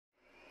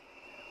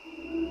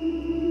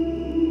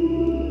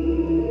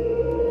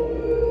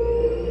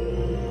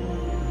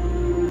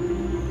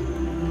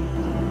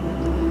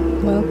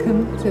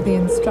to the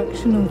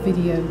instructional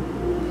video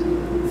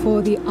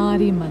for the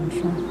Adi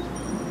mantra.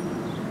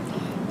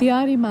 The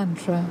Adi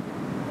mantra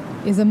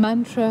is a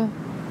mantra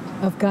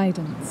of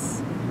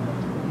guidance.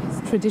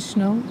 It's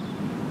traditional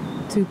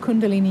to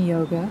Kundalini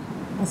Yoga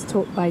as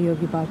taught by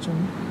Yogi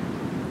Bhajan.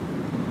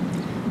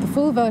 The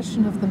full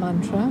version of the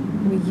mantra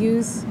we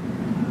use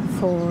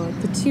for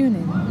the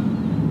tuning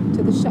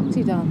to the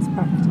Shakti Dance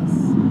practice.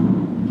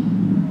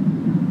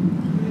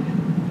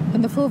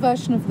 And the full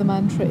version of the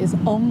mantra is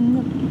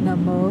Om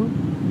Namo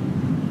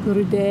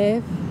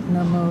Gurudev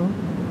Namo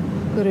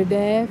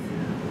Gurudev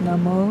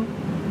Namo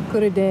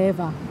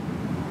Gurudeva.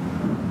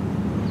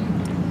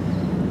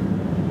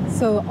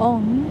 So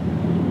Om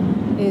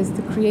is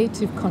the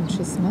creative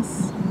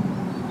consciousness,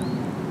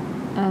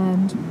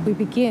 and we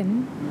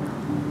begin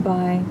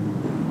by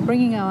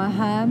bringing our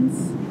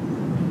hands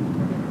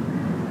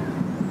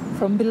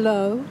from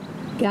below,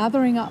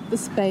 gathering up the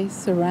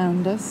space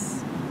around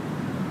us,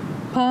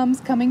 palms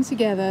coming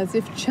together as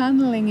if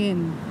channeling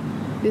in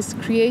this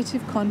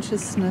creative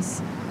consciousness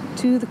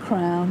to the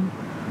crown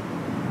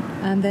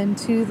and then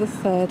to the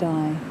third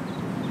eye.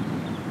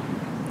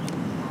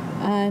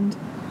 And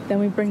then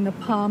we bring the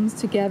palms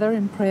together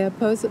in prayer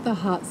pose at the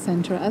heart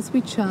center as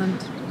we chant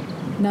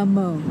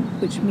Namo,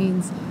 which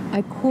means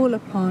I call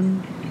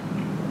upon,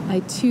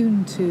 I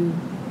tune to,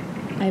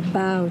 I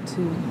bow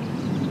to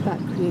that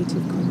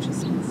creative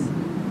consciousness.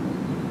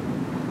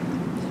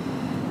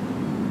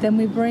 Then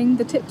we bring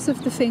the tips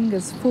of the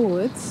fingers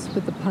forwards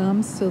with the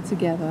palms still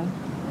together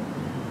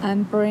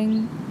and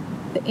bring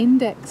the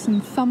index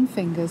and thumb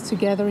fingers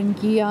together in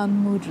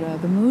Gyan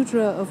Mudra, the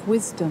mudra of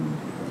wisdom.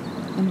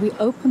 And we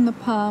open the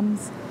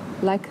palms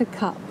like a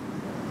cup,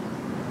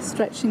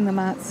 stretching them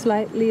out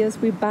slightly as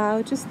we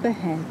bow just the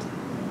head.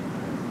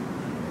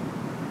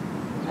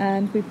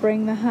 And we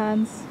bring the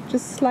hands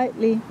just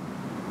slightly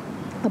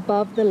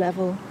above the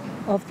level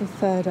of the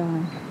third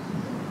eye.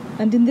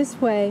 And in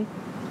this way,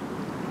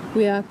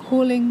 we are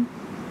calling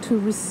to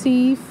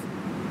receive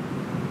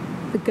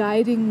the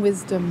guiding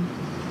wisdom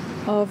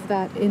of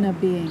that inner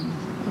being,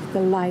 of the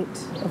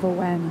light of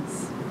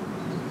awareness.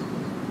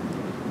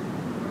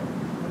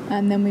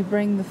 And then we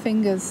bring the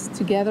fingers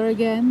together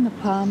again, the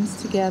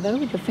palms together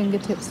with the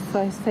fingertips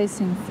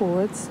facing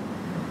forwards,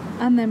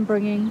 and then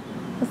bringing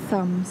the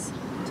thumbs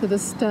to the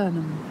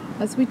sternum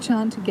as we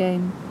chant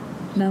again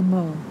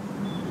Namo,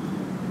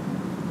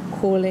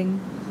 calling,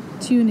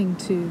 tuning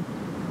to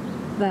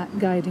that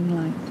guiding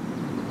light.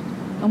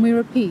 And we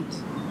repeat.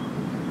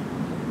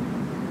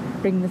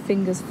 Bring the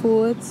fingers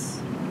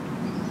forwards,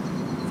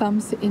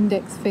 thumbs to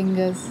index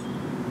fingers,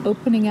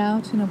 opening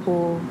out in a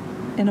bowl.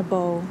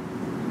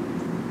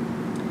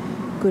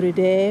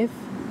 Gurudev,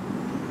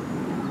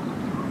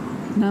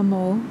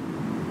 Namo,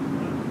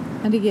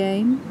 and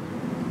again,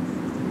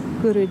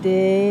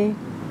 Gurudev.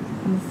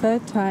 And the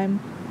third time,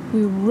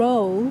 we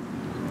roll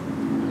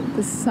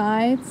the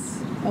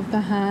sides of the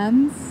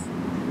hands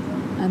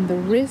and the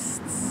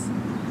wrists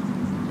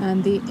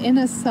and the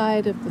inner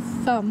side of the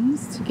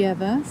thumbs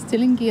together,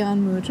 still in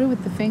Gyan Mudra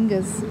with the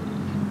fingers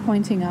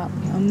pointing up.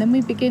 And then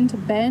we begin to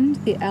bend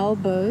the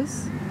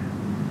elbows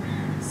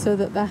so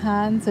that the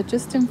hands are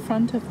just in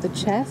front of the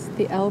chest,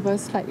 the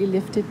elbows slightly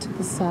lifted to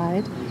the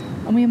side.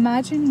 And we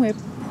imagine we're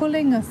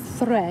pulling a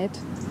thread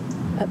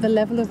at the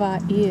level of our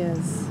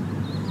ears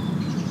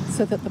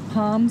so that the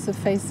palms are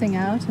facing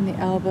out and the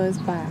elbows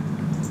back.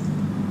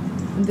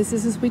 And this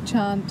is as we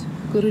chant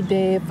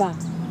Gurudeva.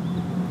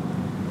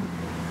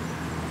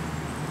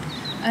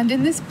 And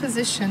in this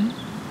position,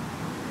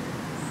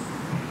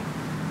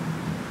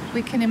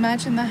 we can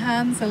imagine the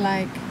hands are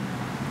like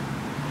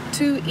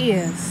two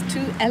ears,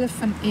 two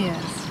elephant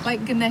ears,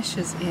 like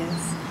Ganesha's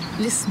ears,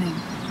 listening,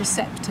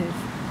 receptive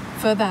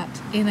for that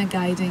inner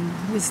guiding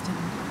wisdom.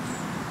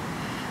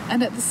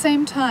 And at the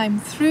same time,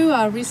 through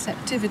our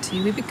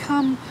receptivity, we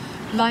become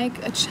like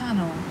a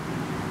channel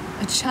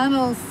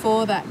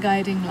for that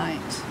guiding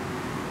light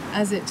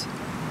as it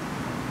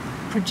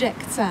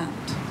projects out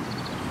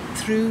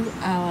through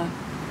our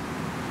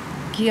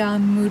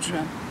Gyan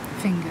Mudra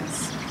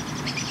fingers.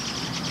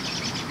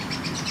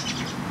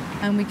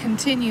 And we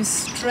continue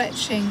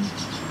stretching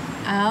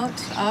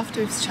out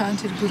after we've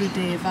chanted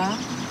Gurudeva.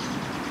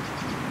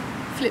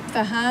 Flip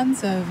the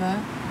hands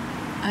over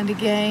and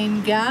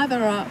again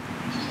gather up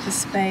the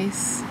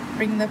space,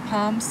 bring the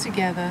palms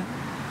together,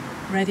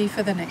 ready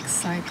for the next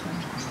cycle.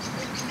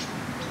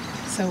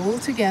 So all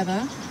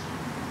together,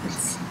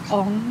 it's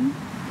Om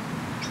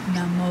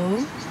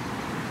Namo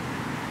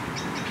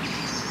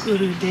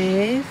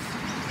Gurudev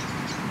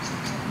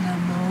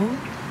Namo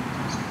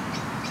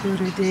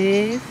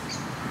Gurudev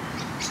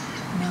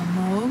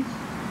Namo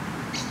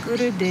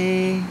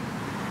Gurudeva.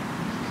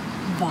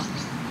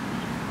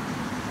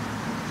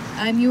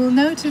 And you will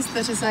notice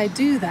that as I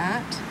do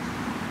that,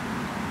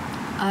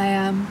 I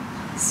am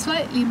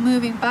slightly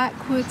moving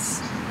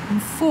backwards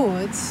and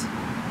forwards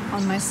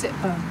on my sit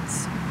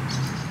bones.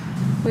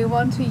 We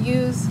want to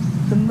use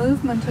the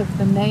movement of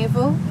the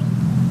navel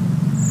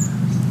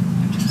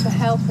to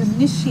help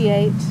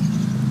initiate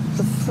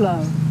the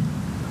flow.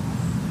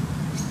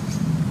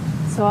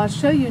 So So I'll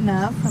show you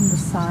now from the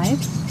side,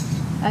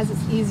 as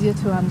it's easier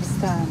to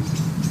understand.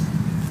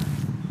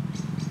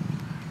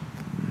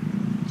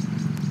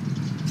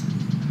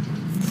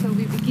 So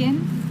we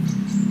begin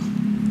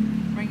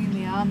bringing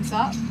the arms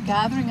up,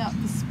 gathering up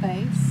the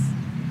space,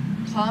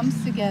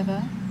 palms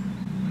together,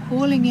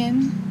 calling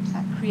in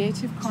that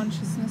creative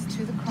consciousness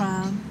to the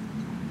crown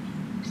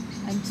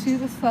and to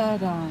the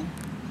third eye.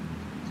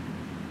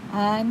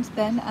 And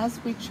then as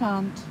we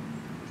chant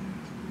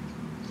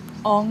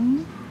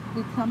Om,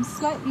 we come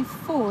slightly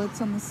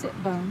forwards on the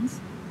sit bones,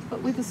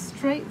 but with a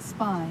straight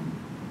spine.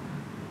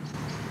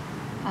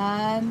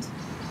 And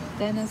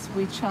then as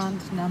we chant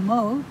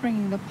Namo,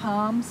 bringing the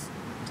palms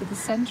to the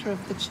center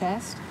of the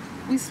chest,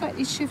 we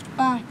slightly shift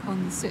back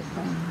on the sit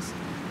bones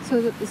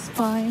so that the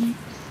spine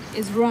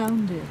is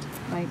rounded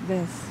like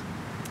this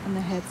and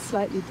the head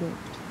slightly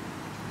dipped.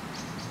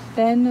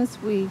 Then as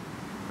we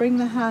bring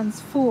the hands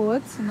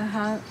forwards and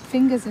the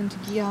fingers into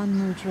Gyan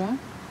Mudra,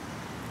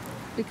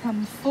 we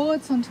come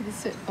forwards onto the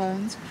sit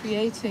bones,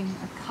 creating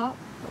a cup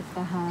of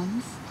the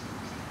hands,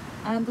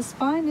 and the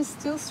spine is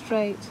still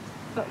straight,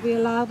 but we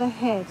allow the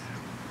head,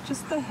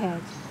 just the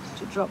head,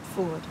 to drop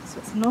forward. So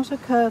it's not a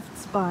curved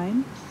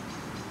spine,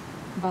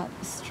 but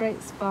a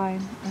straight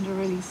spine and a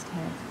released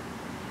head.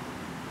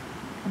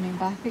 Coming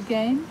back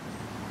again,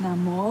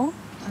 Namo,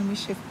 and we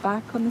shift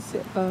back on the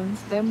sit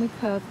bones, then we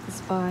curve the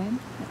spine,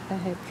 let the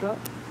head drop.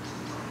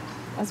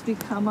 As we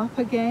come up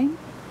again,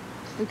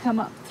 we come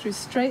up through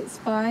straight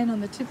spine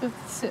on the tip of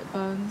the sit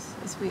bones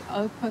as we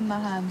open the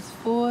hands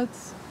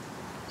forwards,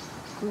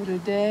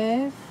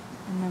 Gurudev,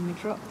 and then we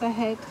drop the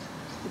head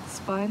with the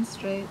spine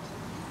straight,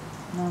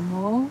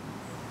 Namo,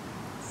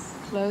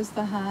 close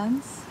the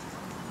hands,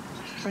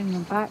 bring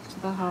them back to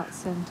the heart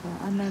center,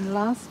 and then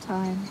last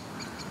time,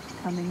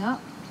 coming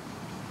up,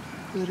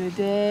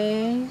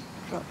 Gurudev,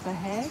 drop the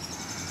head,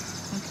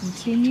 and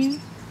continue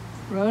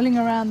rolling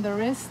around the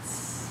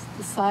wrists,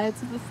 the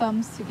sides of the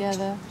thumbs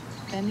together,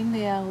 bending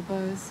the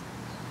elbows,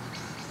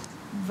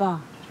 Va.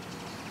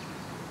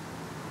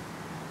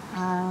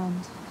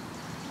 And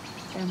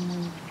then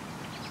we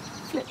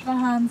flip the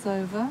hands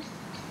over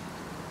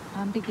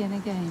and begin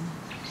again.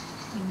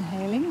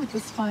 Inhaling with the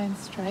spine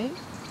straight.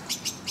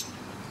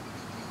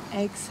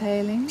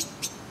 Exhaling,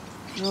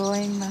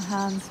 drawing the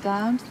hands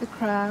down to the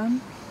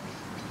crown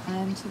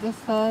and to the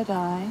third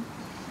eye.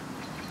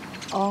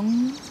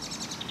 Om,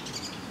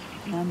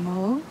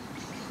 Namo,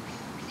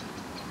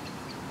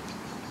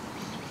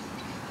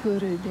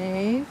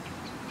 Gurudev,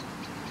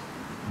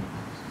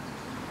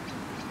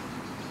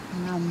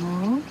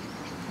 Namo,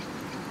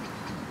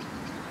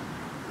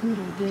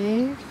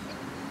 Gurudev,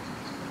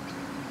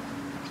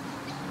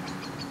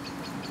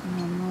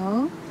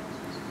 Namo,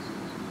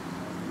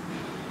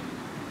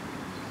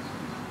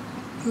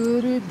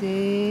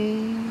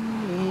 Gurudev.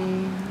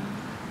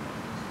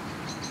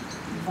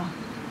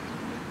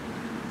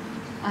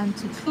 And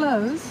to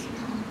close,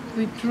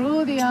 we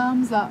draw the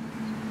arms up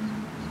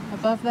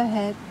above the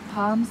head,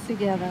 palms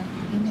together,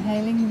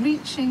 inhaling,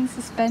 reaching,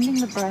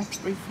 suspending the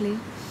breath briefly,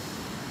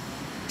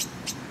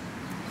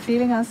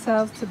 feeling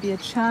ourselves to be a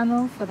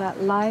channel for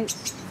that light,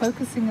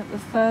 focusing at the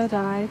third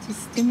eye to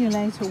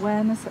stimulate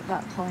awareness at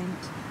that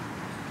point.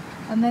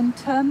 And then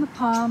turn the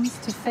palms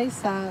to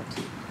face out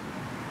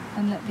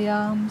and let the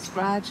arms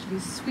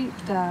gradually sweep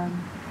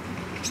down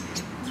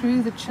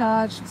through the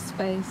charged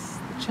space,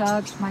 the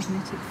charged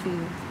magnetic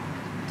field,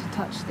 to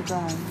touch the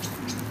ground.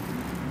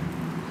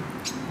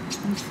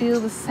 And feel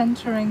the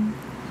centering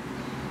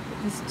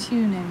that this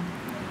tuning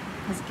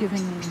has given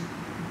you.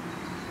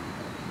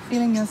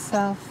 Feeling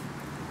yourself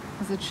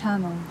as a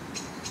channel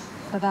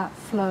for that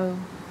flow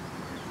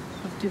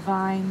of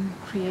divine,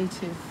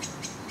 creative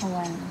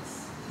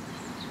awareness.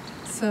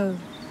 So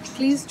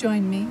please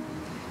join me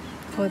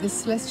for this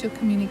celestial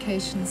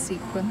communication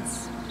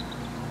sequence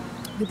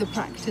with the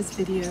practice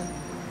video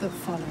that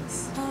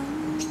follows.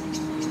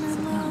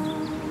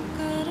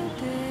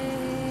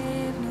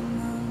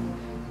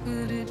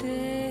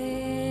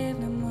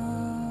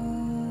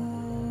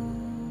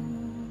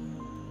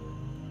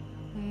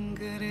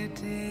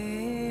 Gurudev